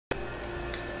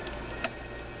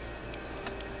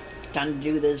Time to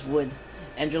do this with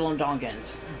Angelo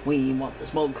Dawkins. We want the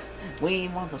smoke. We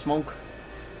want the smoke.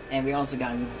 And we also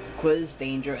got Quiz,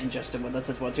 Danger, and Justin with us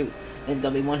as well too. It's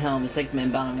gonna be one hell of a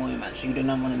 6-man battle royal match. You do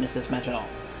not want to miss this match at all.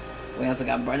 We also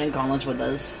got Brendan Collins with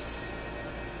us.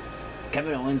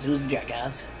 Kevin Owens, who's a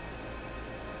jackass.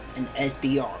 And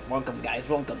SDR. Welcome guys,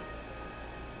 welcome.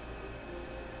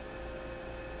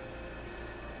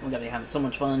 We're gonna be having so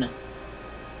much fun.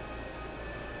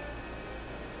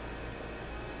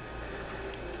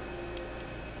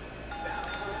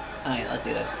 Alright, let's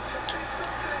do this.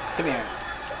 Come here,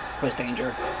 Quiz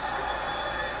Danger.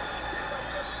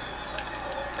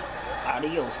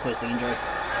 Adios, Quiz Danger.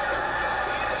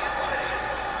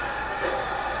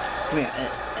 Come here.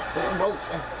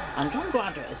 I'm trying to go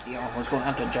after SDR. I was going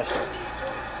after Jester.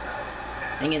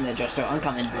 Hang in there, Jester. I'm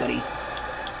coming, buddy.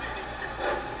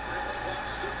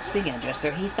 Speaking of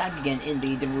Jester, he's back again in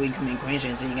the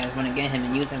WWE2K22, so you guys want to get him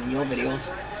and use him in your videos.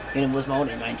 In Wiz mode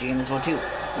in my GM as well too.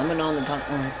 Let me know in the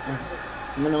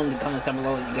comments down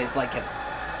below if you guys like him.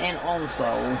 And also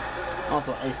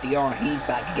SDR, he's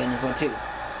back again as well too.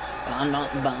 But I'm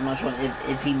not sure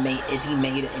if he made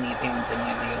any appearance in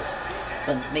my videos.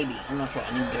 But maybe, I'm not sure.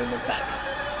 I need to look back.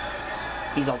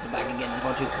 He's also back again as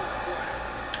well too.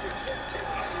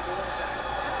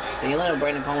 See you later,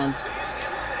 Brandon Collins.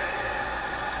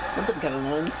 What's up, Kevin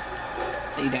Owens?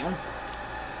 Are you down?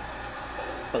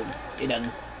 Boom, you're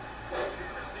done.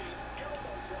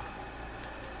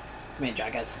 Come here,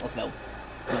 jackass. Let's go.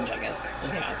 Come on, jackass.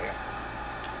 Let's get out of here.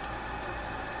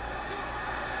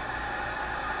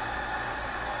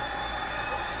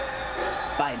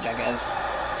 Bye, jackass.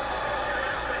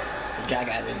 The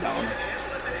jackass is gone.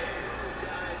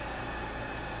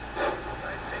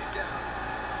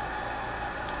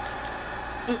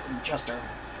 Jester.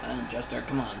 Jester,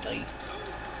 come on, buddy.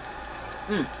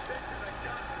 Come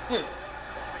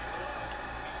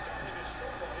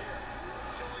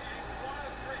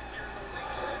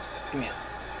here.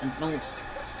 No.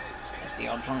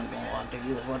 SDR, I'm trying to go after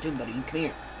you as well too, buddy. Come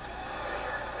here.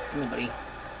 Come here, buddy.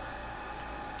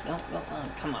 No,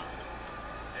 come on.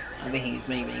 I think he's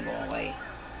making me go away.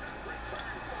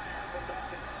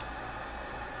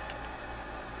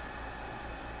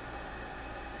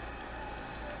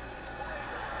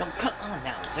 No, come on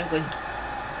now, seriously.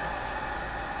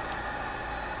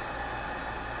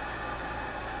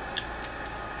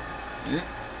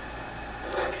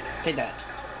 Take that,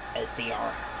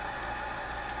 SDR.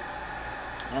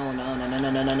 No.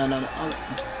 Oh.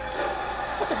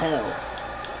 What the hell?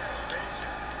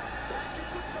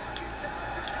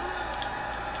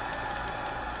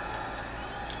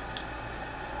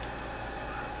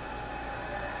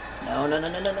 No,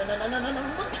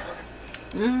 what?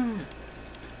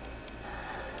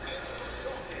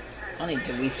 I need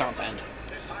to restart that.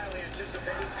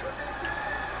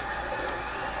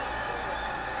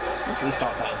 Let's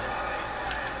restart that.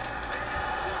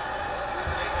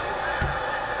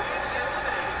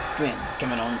 Come in,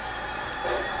 Kevin Owens.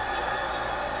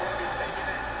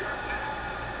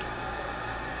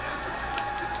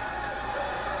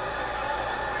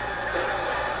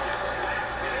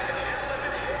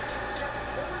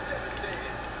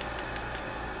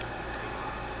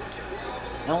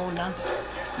 No, not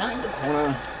in the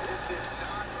corner.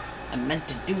 I meant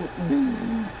to do.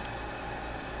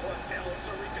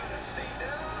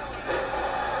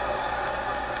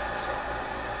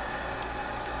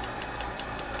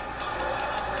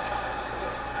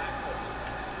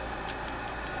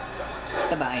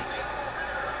 Bye-bye.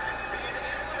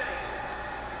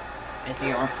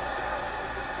 SDR.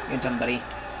 You're done, buddy.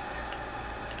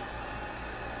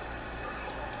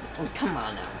 Oh, come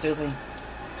on now. Seriously?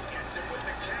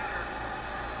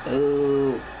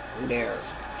 Ooh, who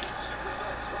dares?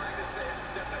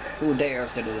 Who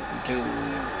dares to do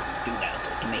that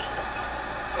to me?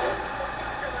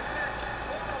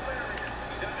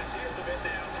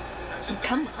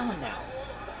 Come on now.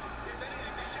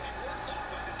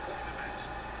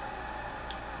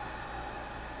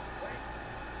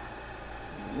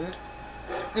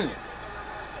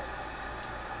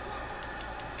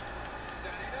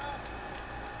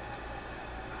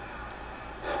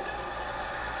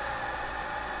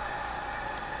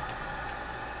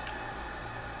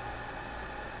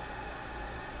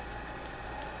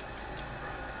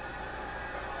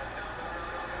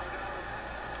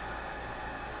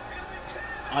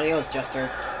 Adios, Jester.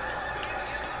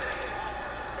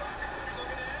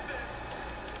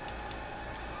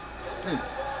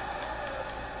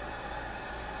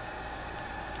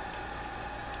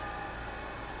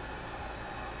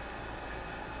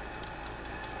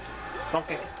 Drop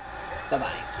kick.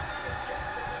 Bye-bye.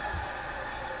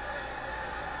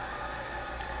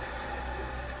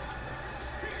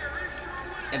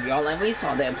 If y'all like what we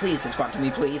saw there, please subscribe to me,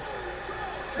 please.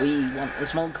 We want the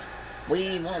smoke.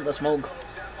 We want the smoke.